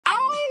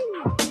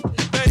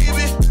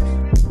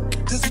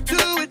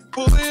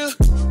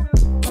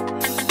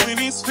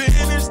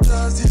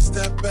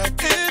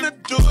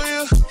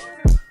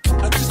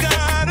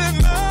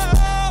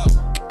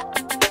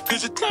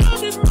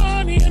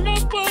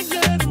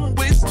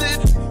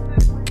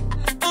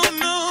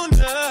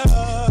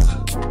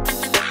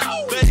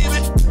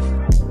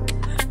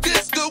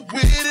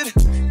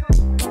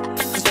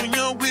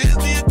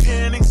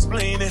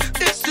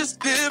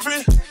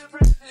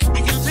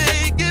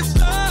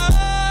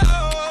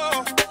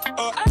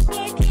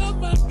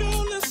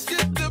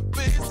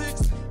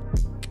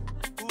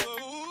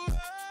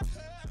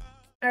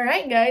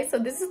guys, so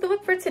this is the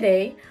look for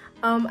today.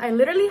 I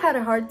literally had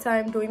a hard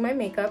time doing my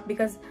makeup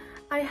because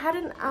I had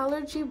an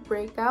allergy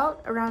breakout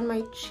around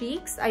my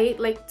cheeks. I ate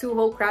like 2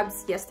 whole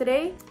crabs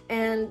yesterday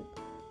and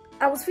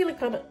I was feeling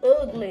kind of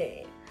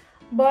ugly.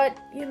 But,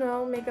 you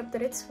know, makeup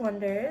did its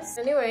wonders.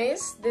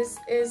 Anyways, this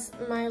is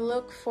my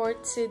look for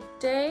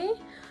today.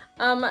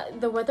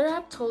 The weather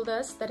app told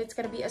us that it's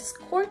gonna be a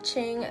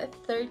scorching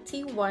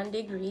 31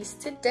 degrees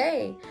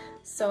today.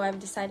 So I've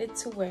decided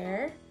to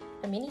wear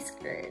a mini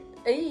skirt.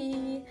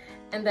 Ay!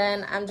 And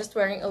then I'm just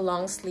wearing a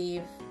long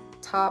sleeve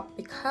top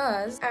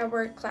because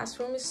our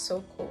classroom is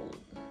so cold.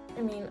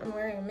 I mean, I'm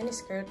wearing a mini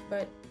skirt,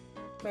 but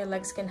my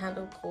legs can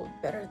handle cold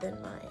better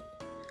than my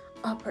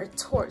upper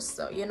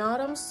torso, you know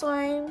what I'm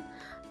saying?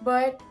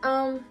 But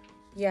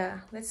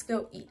yeah, let's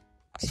go eat.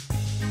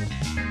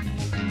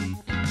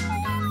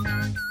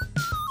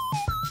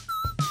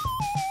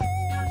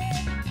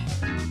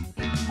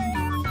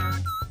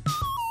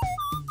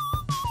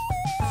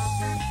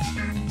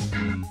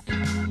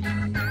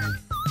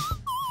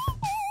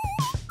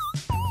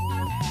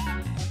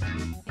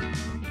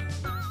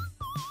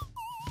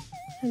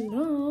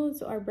 Hello,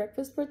 so our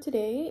breakfast for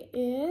today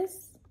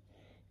is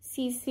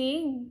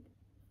sisig.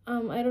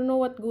 I don't know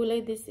what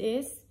gulay this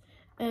is,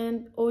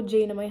 and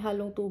OJ na may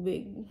halong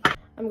tubig.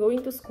 I'm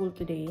going to school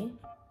today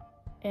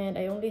and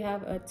I only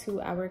have a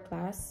 2-hour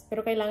class,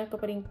 pero kailangan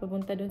ko pa rin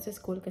pumunta dun sa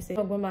school kasi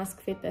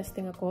magma-mask fit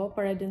testing ako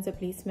para dun sa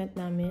placement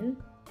namin.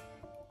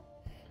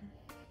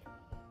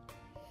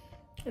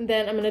 And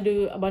then I'm gonna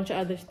do a bunch of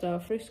other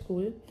stuff for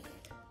school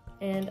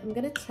and I'm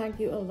gonna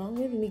tag you along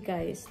with me,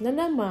 guys, na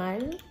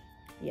naman.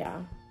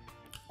 Yeah.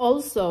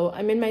 Also,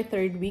 I'm in my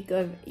 3rd week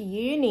of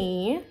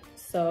uni,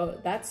 so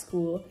that's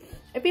cool.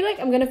 I feel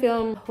like I'm gonna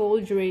film whole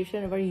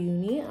duration of our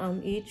uni.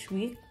 Each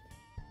week,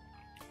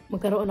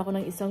 magkaroon ako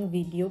ng isang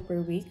video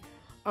per week.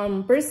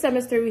 Per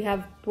semester, we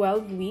have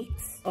 12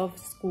 weeks of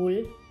school.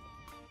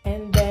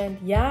 And then,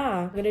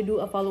 yeah, I'm gonna do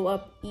a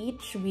follow-up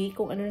each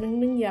week kung ano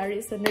nang nangyari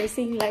sa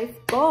nursing life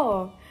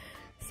ko.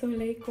 So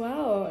like,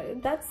 wow,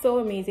 that's so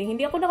amazing.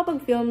 Hindi ako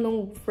nakapag-film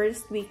nung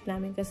first week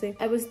namin kasi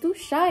I was too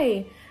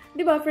shy.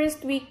 Diba,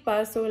 first week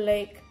pa, so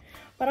like,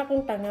 para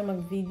kung tanga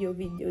mag-video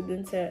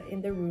dun sa in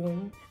the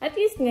room. At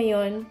least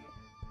ngayon,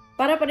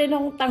 para pa rin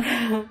akong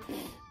tanga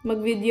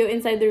mag-video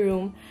inside the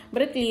room.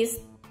 But at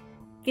least,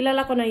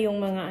 kilala ko na yung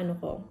mga ano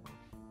ko,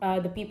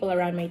 the people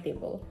around my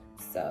table.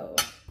 So,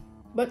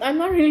 but I'm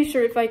not really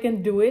sure if I can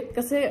do it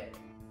kasi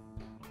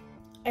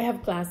I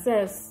have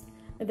classes.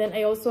 And then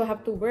I also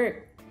have to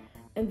work.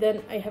 And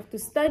then I have to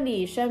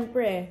study,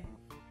 syempre.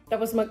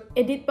 Tapos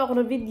mag-edit pa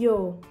ako ng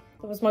video.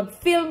 Tapos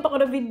mag-film pa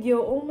ako ng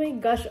video. Oh my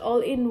gosh, all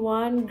in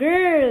one.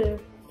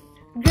 Girl!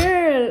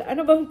 Girl!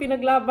 Ano bang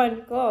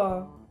pinaglaban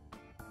ko?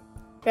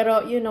 Pero,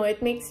 you know,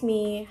 it makes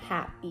me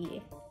happy.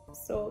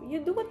 So,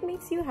 you do what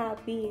makes you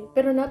happy.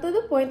 Pero not to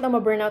the point na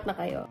ma-burnout na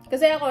kayo.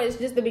 Kasi ako, it's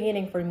just the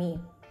beginning for me.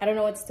 I don't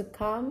know what's to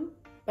come,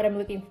 but I'm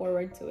looking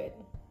forward to it.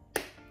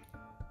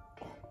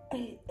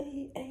 Ay,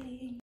 ay, ay.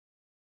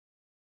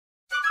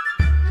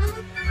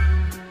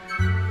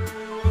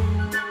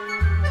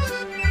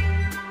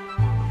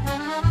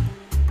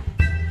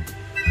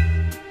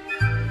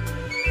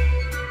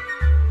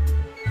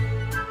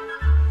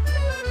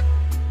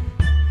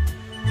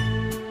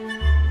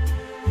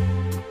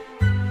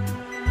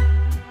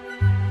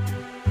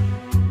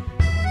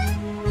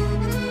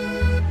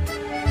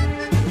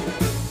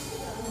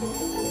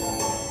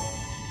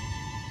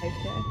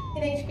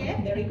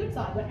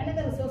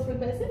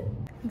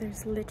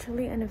 There's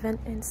literally an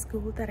event in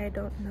school that I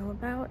don't know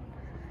about,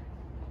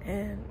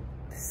 and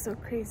this is so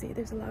crazy.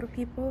 There's a lot of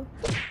people.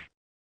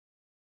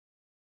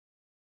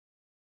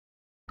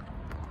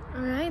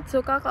 Alright,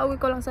 so kakauwi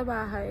ko lang sa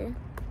bahay.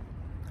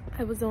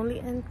 I was only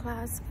in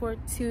class for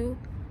 2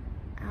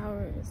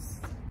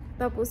 hours.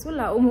 Tapos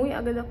wala, umuwi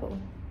agad ako.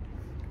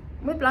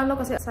 May plano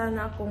kasi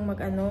sana akong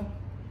mag-ano,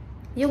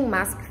 yung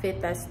mask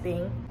fit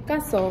testing.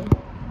 Kaso,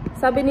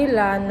 sabi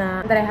nila na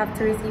that I have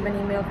to receive an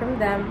email from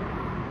them.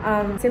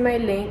 Si may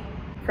link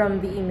from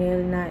the email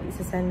na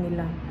isasend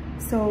nila.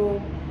 So,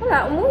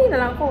 wala, umuwi na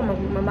lang ako.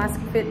 Mag-mask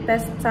fit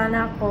test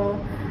sana ako.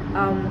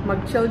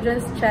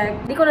 Mag-children's check.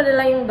 Di ko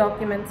nadala yung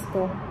documents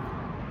ko.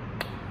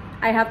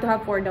 I have to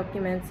have 4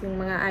 documents. Yung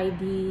mga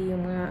ID,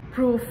 yung mga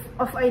proof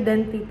of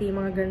identity,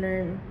 mga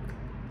ganun.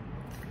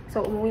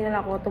 So, umuwi na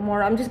lang ako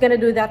tomorrow. I'm just gonna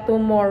do that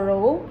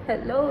tomorrow.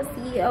 Hello,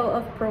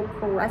 CEO of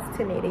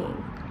Procrastinating.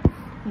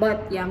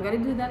 But, yeah, I'm gonna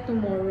do that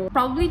tomorrow.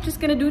 Probably just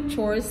gonna do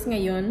chores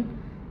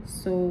ngayon.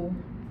 So,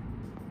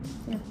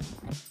 yeah.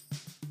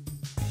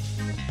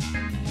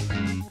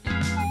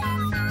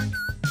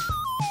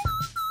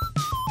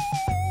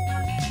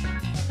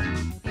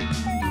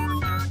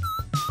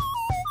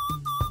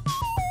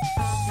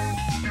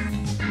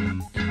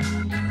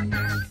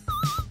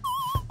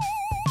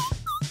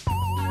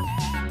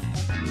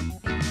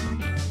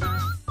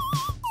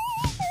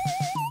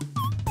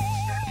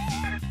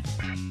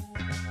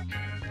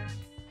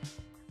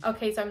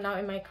 Okay, so I'm now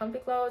in my comfy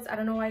clothes. I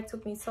don't know why it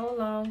took me so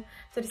long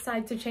to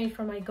decide to change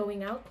from my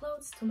going out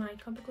clothes to my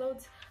comfy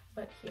clothes.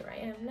 But here I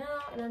am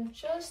now, and I'm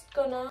just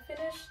gonna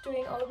finish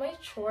doing all my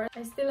chores.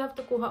 I still have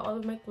to kuha all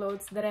of my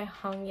clothes that I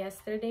hung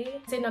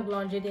yesterday. Kasi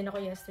nag-laundry din ako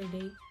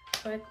yesterday.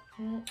 But,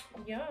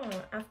 yeah,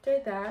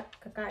 after that,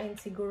 kakain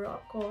siguro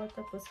ako.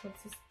 Tapos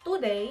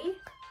today,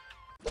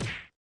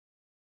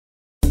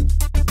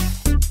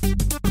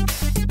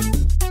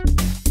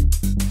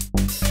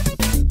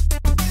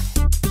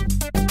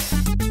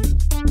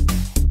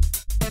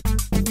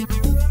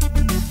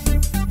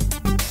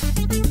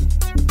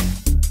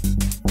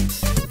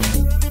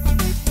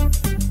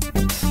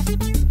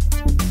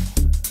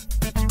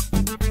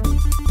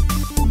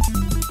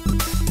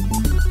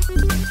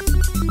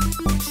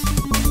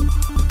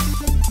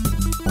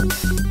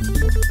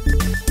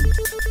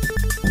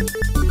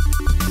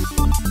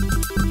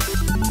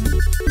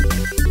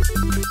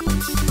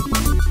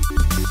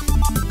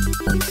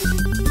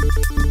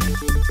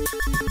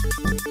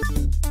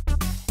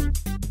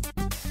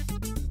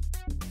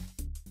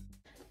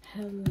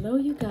 hello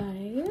you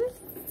guys.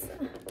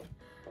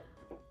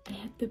 I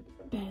had the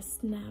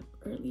best nap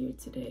earlier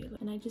today,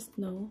 and I just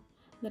know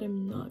that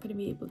I'm not gonna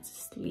be able to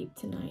sleep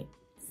tonight.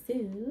 So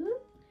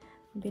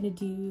I'm gonna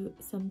do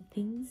some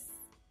things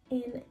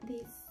in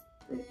this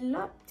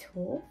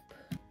laptop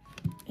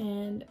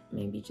and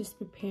maybe just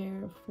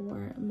prepare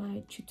for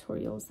my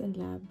tutorials and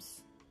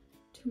labs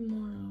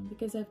tomorrow,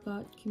 because I've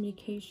got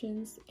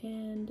communications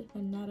and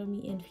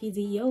anatomy and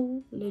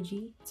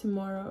physiology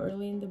tomorrow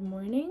early in the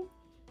morning.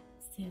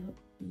 So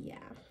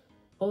yeah,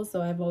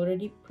 also I've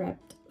already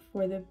prepped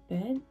for the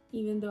bed,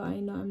 even though I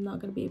know I'm not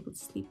gonna be able to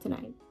sleep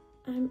tonight.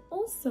 I'm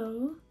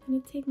also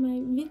gonna take my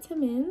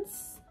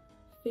vitamins,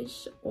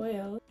 fish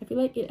oil. I feel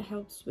like it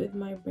helps with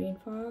my brain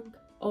fog,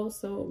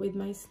 also with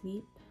my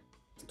sleep.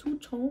 2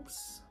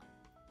 chunks.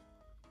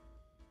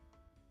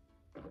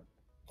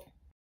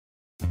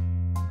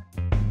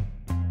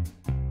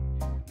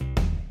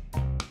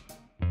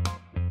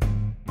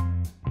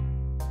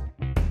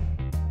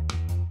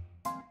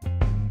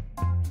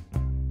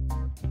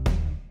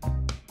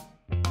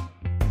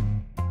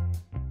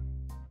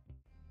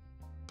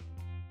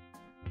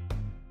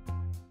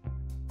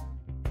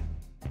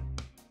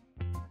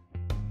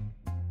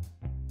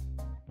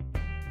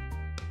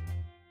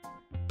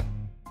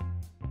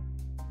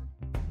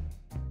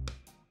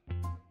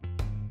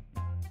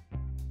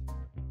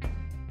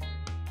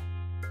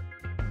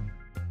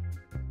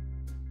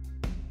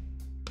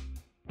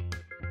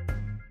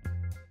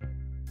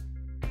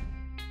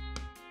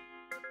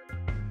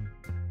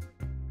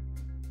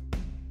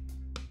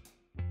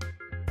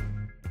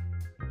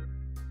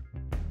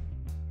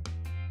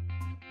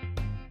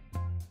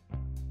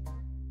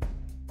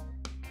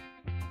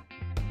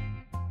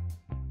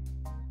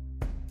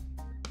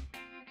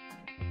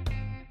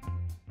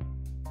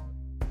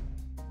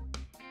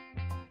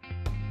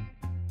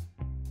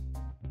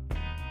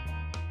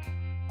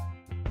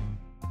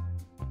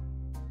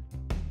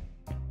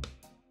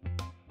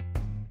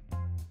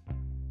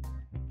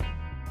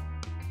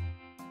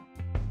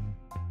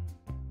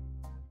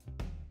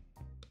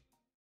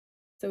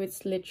 So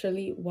it's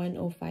literally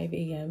 1:05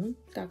 a.m.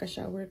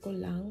 Kaka-shower ko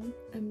lang.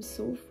 I'm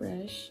so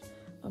fresh.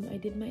 I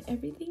did my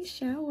everything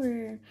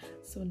shower.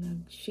 So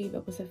nag-shave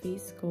ako sa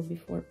face ko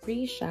before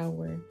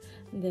pre-shower.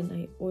 And then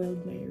I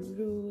oiled my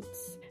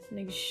roots.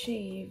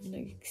 Nag-shave,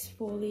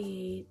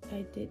 nag-exfoliate.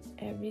 I did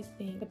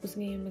everything. Tapos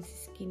ngayon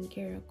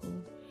mag-skincare ako.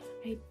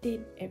 I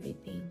did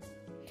everything.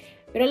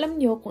 Pero alam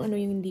nyo kung ano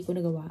yung hindi ko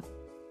nagawa?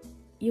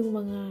 Yung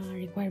mga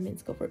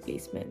requirements ko for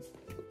placement.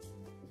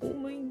 Oh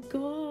my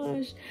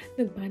gosh!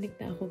 Nagpanic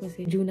na ako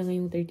kasi due na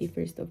ngayong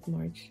 31st of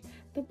March.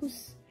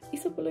 Tapos,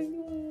 isa pa lang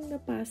yung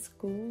napass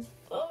ko.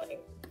 Oh my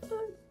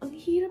God! Ang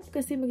hirap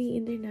kasi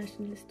maging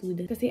international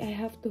student. Kasi I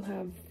have to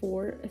have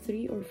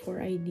 3 or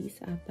 4 IDs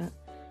ata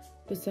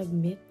to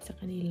submit sa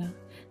kanila.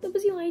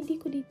 Tapos yung ID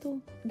ko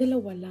dito, 2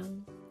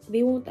 lang.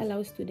 They won't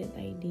allow student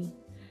ID.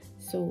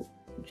 So,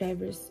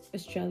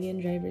 Australian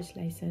driver's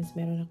license,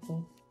 meron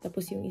ako.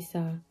 Tapos yung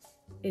isa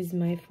is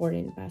my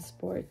foreign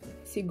passport.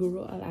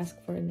 Siguro I'll ask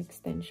for an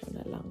extension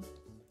na lang.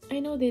 I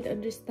know they'd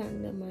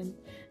understand naman.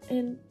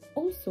 And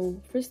also,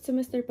 first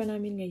semester pa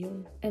namin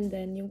ngayon. And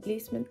then, yung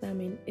placement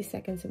namin is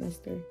second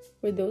semester.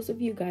 For those of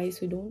you guys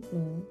who don't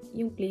know,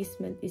 yung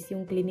placement is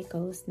yung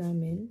clinicals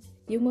namin.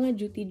 Yung mga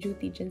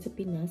duty-duty dyan sa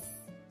Pinas.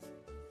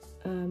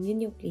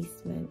 Yun yung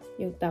placement.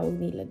 Yung tawag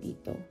nila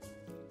dito.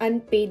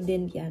 Unpaid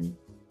din yan.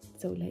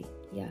 So like,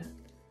 yeah.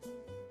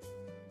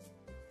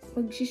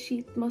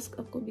 Mag-sheet mask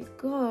ako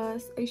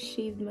because I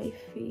shaved my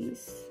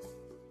face.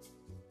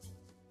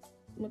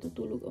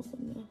 Matutulog ako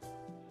na.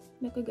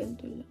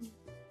 Nakaganto lang.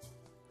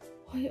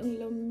 Ay, ang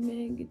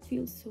lamig. It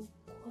feels so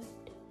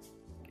good.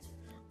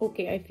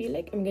 Okay, I feel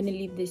like I'm gonna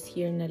leave this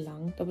here na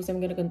lang. Tapos I'm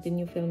gonna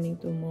continue filming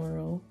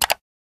tomorrow.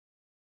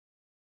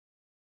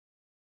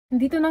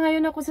 Dito na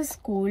ngayon ako sa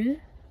school.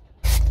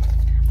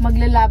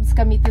 Magla-labs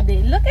kami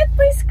today. Look at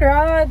my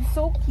scrubs!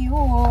 So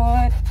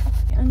cute!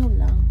 Ano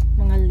lang,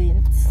 mga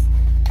lints.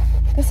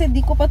 Kasi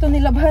di ko pa to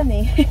nilabhan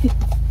eh.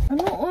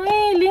 Ano,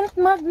 uy, lint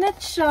magnet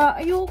siya.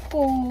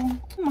 Ayoko.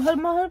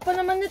 Mahal-mahal pa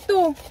naman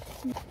ito.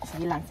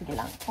 Sige lang, sige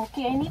lang.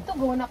 Okay, I need to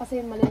go na kasi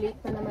malilate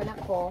na naman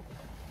ako.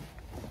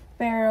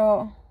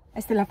 Pero,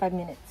 I still have 5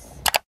 minutes.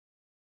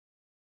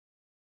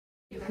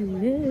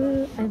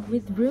 Hello, I'm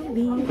with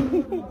Ruby.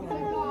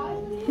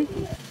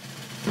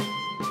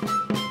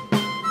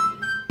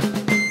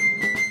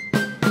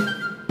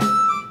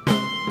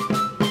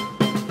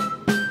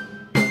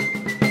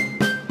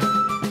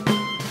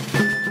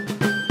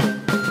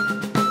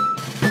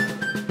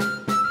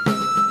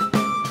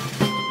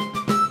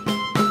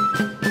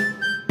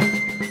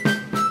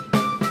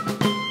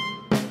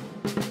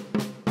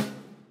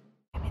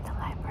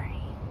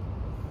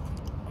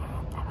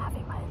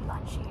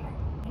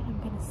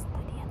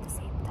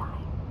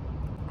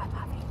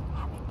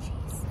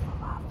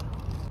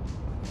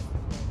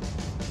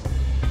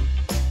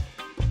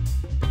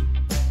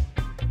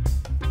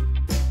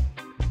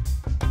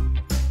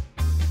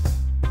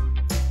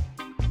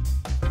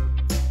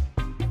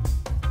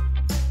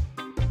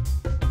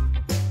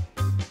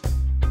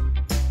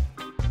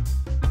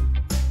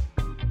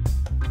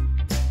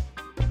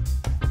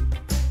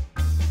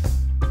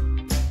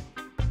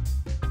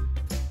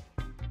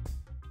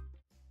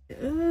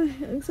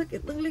 Ang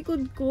sakit ng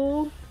likod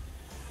ko.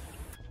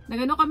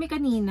 Nagano kami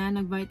kanina,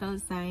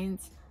 nag-vital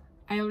signs.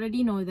 I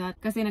already know that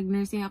kasi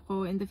nag-nursing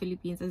ako in the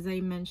Philippines as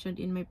I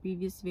mentioned in my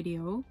previous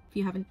video. If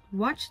you haven't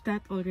watched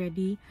that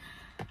already,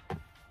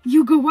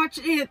 you go watch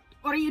it!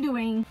 What are you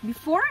doing?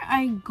 Before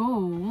I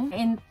go,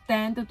 in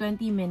 10 to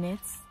 20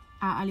 minutes,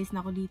 aalis na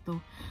ako dito.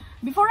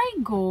 Before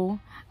I go,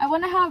 I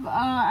wanna have,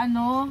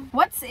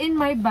 what's in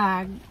my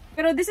bag.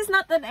 Pero this is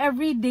not an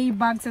everyday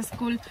bag sa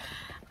school.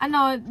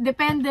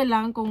 Depende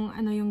lang kung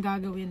ano yung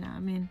gagawin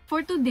namin.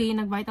 For today,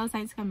 nag-vital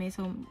signs kami.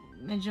 So,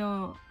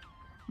 medyo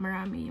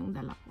marami yung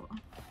dala ko.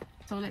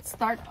 So, let's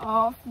start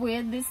off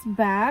with this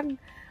bag.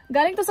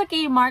 Galing to sa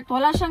Kmart.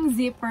 Wala siyang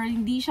zipper.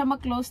 Hindi siya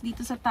ma-close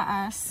dito sa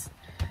taas.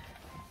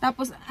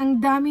 Tapos,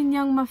 ang dami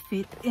niyang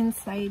ma-fit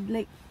inside.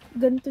 Like,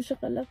 ganito siya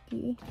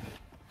kalaki.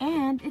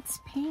 And, it's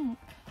pink.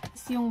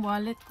 It's yung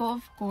wallet ko,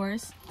 of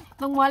course.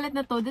 Itong wallet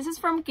na to, this is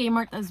from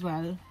Kmart as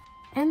well.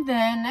 And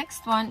then,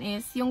 next one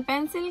is yung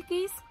pencil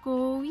case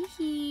ko.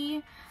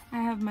 Weehee!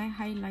 I have my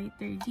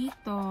highlighter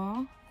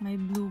dito. My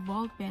blue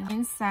ball pen.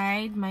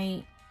 Inside,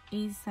 my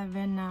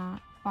A7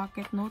 na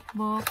pocket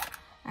notebook.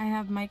 I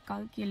have my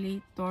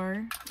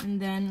calculator.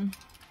 And then,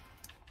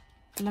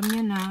 alam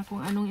niyo na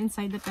kung anong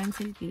inside the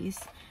pencil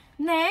case.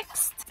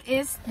 Next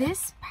is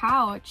this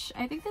pouch.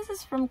 I think this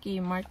is from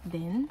Kmart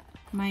din.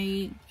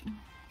 My,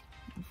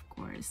 of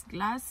course,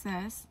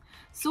 glasses.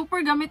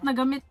 Super gamit na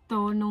gamit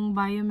to nung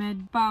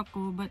biomed pa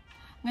ako. But,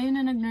 ngayon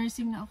na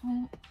nag-nursing na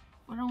ako,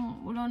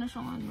 parang wala na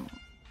siyang ano.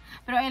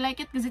 Pero I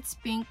like it because it's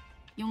pink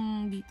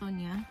yung dito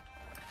niya.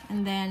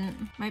 And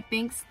then, my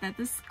pink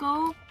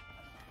stethoscope.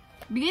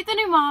 Bigay ito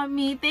ni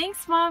Mommy.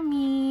 Thanks,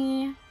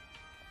 Mommy!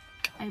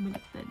 Ay,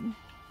 baliktad.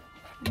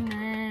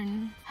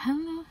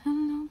 Hello,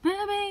 hello,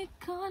 baby,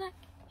 gonna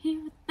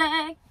hear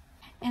that.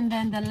 And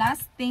then, the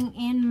last thing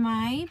in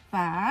my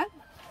bag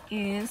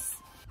is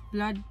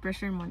blood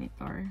pressure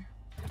monitor.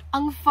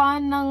 Ang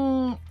fun ng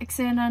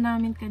eksena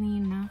namin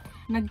kanina.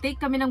 Nag-take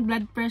kami ng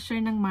blood pressure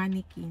ng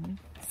mannequin.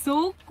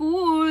 So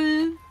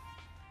cool!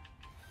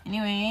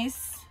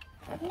 Anyways,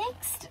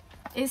 next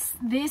is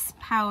this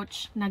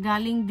pouch na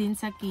galing din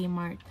sa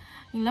Kmart.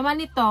 Yung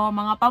laman nito,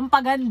 mga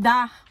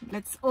pampaganda.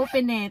 Let's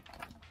open it.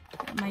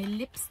 My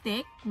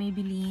lipstick,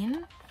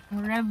 Maybelline.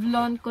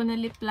 Revlon ko na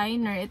lip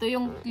liner. Ito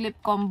yung lip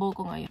combo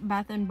ko ngayon.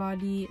 Bath and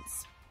Body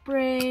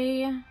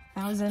spray.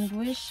 1,000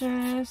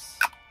 Wishes.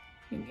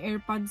 Yung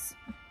AirPods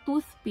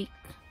toothpick.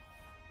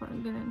 Parang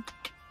ganun.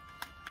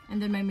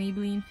 And then my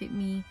Maybelline Fit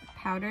Me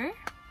powder.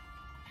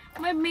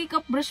 May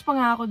makeup brush pa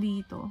nga ako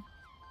dito.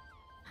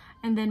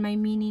 And then my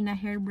mini na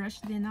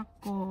hairbrush din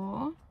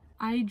ako.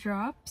 Eye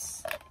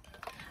drops.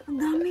 Ang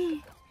dami.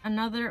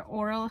 Another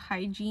oral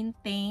hygiene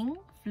thing.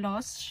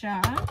 Floss siya.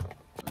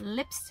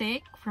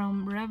 Lipstick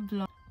from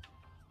Revlon.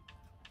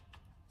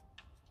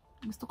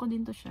 Gusto ko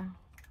din to siya.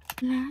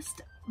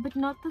 Last but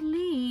not the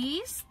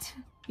least,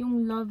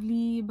 yung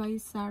Lovely by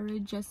Sarah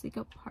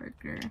Jessica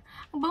Parker.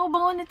 Ang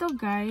bango-bango nito,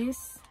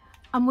 guys.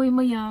 Amoy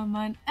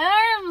mayaman.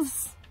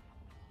 Arms!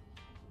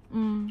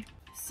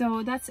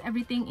 So, that's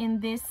everything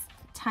in this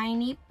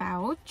tiny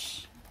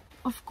pouch.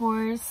 Of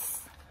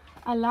course,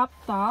 a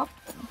laptop.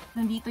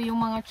 Nandito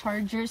yung mga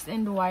chargers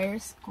and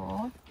wires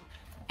ko.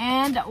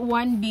 And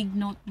one big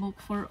notebook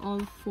for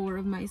all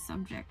 4 of my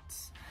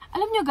subjects.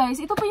 Alam nyo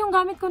guys, ito pa yung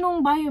gamit ko nung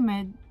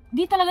biomed.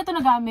 Di talaga to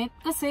nagamit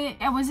kasi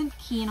I wasn't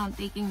keen on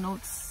taking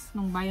notes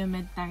nung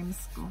biomed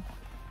times ko.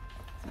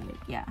 So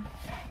like, yeah.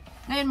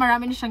 Ngayon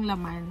marami na siyang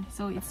laman.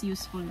 So it's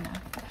useful na.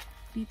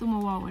 Dito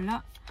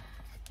mawawala.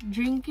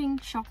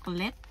 Drinking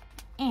chocolate.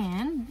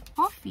 And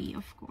coffee,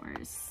 of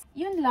course.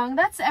 Yun lang.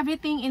 That's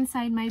everything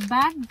inside my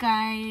bag,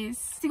 guys.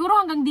 Siguro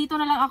hanggang dito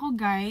na lang ako,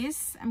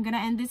 guys. I'm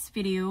gonna end this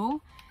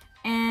video.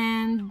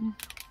 And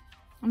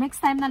next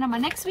time na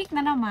naman, next week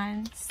na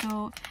naman.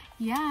 So,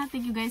 yeah,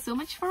 thank you guys so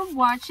much for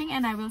watching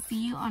and I will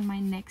see you on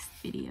my next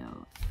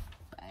video.